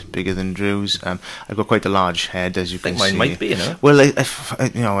Head Bigger Than Drew's?" I've got quite a large head, as you can see. Mine might be, Well, I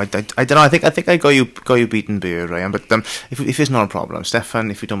don't know. I think I got you beaten beer, Ryan. But if it's not a problem, Stefan,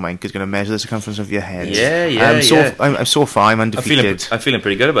 if you don't mind, is going to measure the circumference of your head. Yeah. So far, I'm undefeated. I'm feeling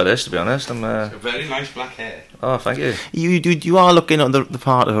pretty good about this, to be honest. It's a very nice black hair. Oh, thank you. You are looking at the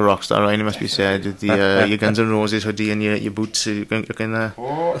part of a rock star, Ryan, it must be said, with your Guns N' Roses hoodie and your boots. Looking there.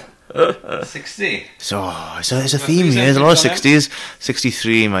 60. So it's a theme here. There's a lot of 60s.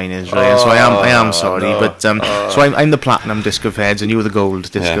 63 mine is, Ryan. So I am sorry, but so I'm the platinum disc of heads, and you're the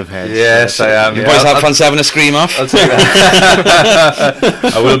gold disc of heads. Yes, I am. You boys have fun having a scream off. I'll take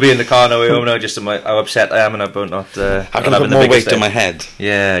that. I will be in the car on the way home now, just how upset I am and about not. I can put more weight on my head.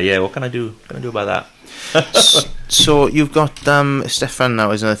 Yeah. What can I do? What can I do about that? So you've got Stefan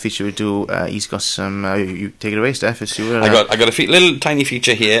now as another feature we do. He's got some. You take it away, Steph. I got a little tiny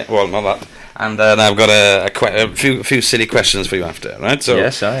feature here. Well, not that. And then I've got a few silly questions for you after, right? So,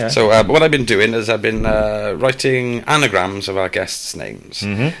 yes, yeah. So what I've been doing is I've been writing anagrams of our guests' names.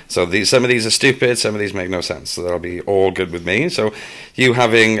 Mm-hmm. So some of these are stupid, some of these make no sense. So they'll be all good with me. So you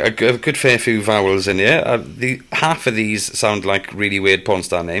having a good fair few vowels in here. Half of these sound like really weird porn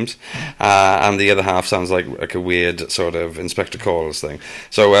star names, and the other half sounds like a weird sort of Inspector Calls thing.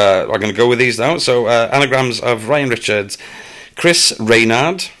 So I'm going to go with these now. So anagrams of Ryan Richards, Chris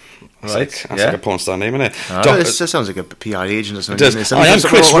Reynard. That's like a porn star name, isn't it? This sounds like a PR agent or something. It does. I am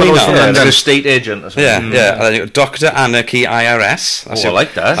Chris Reynard. Like a state agent or something. Yeah. Dr. Anarchy IRS. I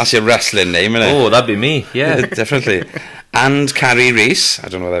like that. That's your wrestling name, isn't it? Oh, that'd be me, yeah. Definitely. And Carrie Reese. I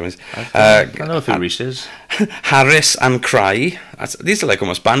don't know what that means. I know who Reese is. Harris and Cry. These are like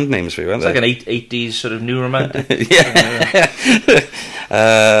almost band names for you, aren't they? It's like an 80s sort of new romantic.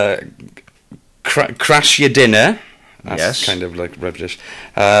 Crash Your Dinner. That's kind of like British.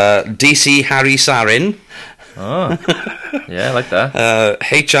 DC Harry Sarin. Oh, yeah, I like that.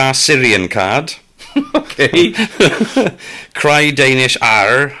 HR Syrian Card. Okay. Cry Danish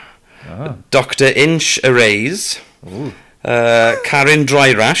R. Dr. Inch Arrays. Karen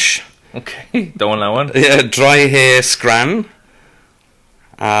Dry Rash. Okay, don't want that one. Yeah, Dry Hair Scran.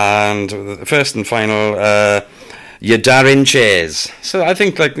 And the first and final, Yadarin Chairs. So I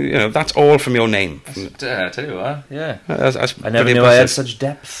think, that's all from your name. I tell you what, yeah. That's I never pretty knew I had impressive. such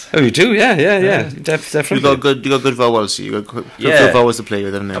depth. Oh, you do? Yeah. Definitely. You got good vowels. You got Yeah. good vowels to play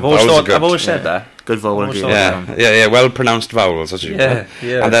with, haven't you? I've always, Vowels are I've always good. said that. Good vowel Almost game. all. Yeah, well pronounced vowels, that's you. Yeah,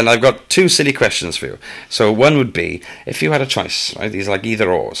 yeah. And then I've got 2 silly questions for you. So one would be, if you had a choice, right? These are like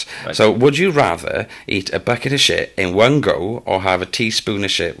either ors. Right. So would you rather eat a bucket of shit in one go, or have a teaspoon of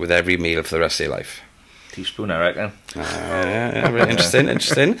shit with every meal for the rest of your life? Teaspoon, I reckon. Yeah, really interesting.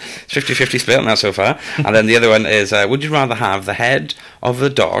 It's 50-50 split on that so far. And then the other one is, would you rather have the head of the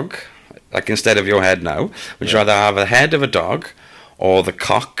dog, like instead of your head now, would you rather have the head of a dog or the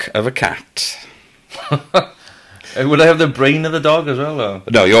cock of a cat? Would I have the brain of the dog as well, or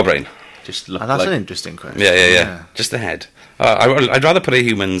No, your brain. just look That's like... an interesting question. Yeah. Just the head. I'd rather put a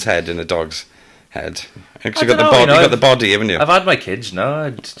human's head in a dog's head. Because I you got the dunno, body, you know, you got the body, haven't you? I've had my kids now.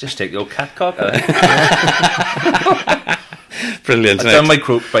 I'd just take the old cat cock. I've Brilliant. done my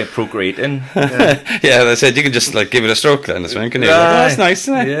procreating. Yeah, they said you can just give it a stroke then, this one, can you? Like, oh, that's nice,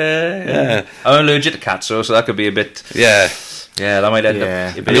 isn't it? Yeah. I'm allergic to cats, so that could be a bit... Yeah. Yeah, that might end Yeah.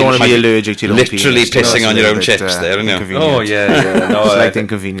 up... You don't want to be allergic to your own Literally penis, you know, pissing it's a on your little own bit, chips there, isn't it? inconvenient. Oh, yeah. No, It's like the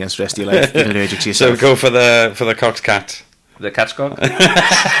inconvenience the rest of your life, being allergic to So yourself. go for the cock's cat. the cat's cock?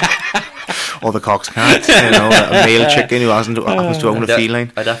 Or the cock's cat, a male chicken who happens to own a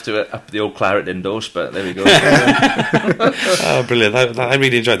feline. I'd have to up the old claret indoors, but there we go. Oh, brilliant. I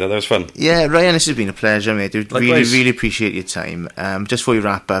really enjoyed that. That was fun. Yeah, Ryan, this has been a pleasure, mate. Really, Likewise. really appreciate your time. Just before we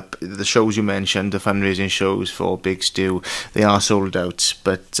wrap up, the shows you mentioned, the fundraising shows for Big Stew, they are sold out,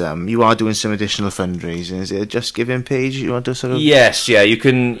 but you are doing some additional fundraising. Is it a Just Giving page you want to sort of... Yes, yeah, you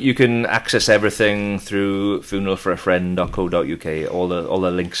can access everything through funeralforafriend.co.uk. All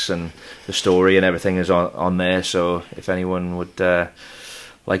the links and the story and everything is on there. So if anyone would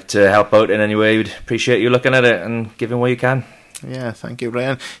like to help out in any way, we'd appreciate you looking at it and giving what you can. Yeah, thank you,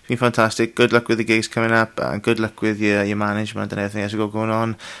 Ryan. It's been fantastic. Good luck with the gigs coming up, and good luck with your management and everything else going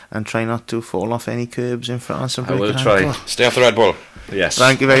on. And try not to fall off any curbs in France. And I will break an try. ankle. Stay off the Red Bull. Yes.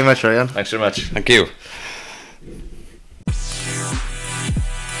 Thank you very much, Ryan. Thanks very much. Thank you.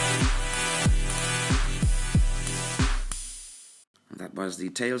 That was the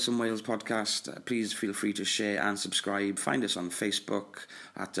Tales from Wales podcast. Please feel free to share and subscribe. Find us on Facebook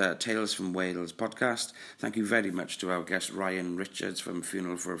at Tales from Wales podcast. Thank you very much to our guest Ryan Richards from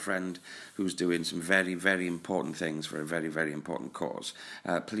Funeral for a Friend, who's doing some very, very important things for a very, very important cause.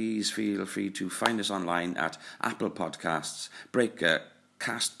 Please feel free to find us online at Apple Podcasts, Breaker,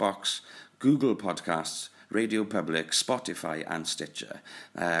 Castbox, Google Podcasts, Radio Public, Spotify and Stitcher.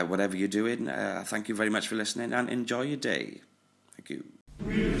 Whatever you're doing, thank you very much for listening and enjoy your day. Thank you.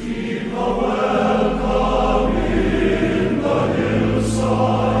 We keep a welcome in the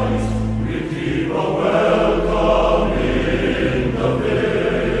hillsides. We keep a welcome in the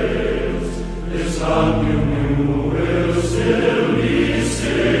vales. This new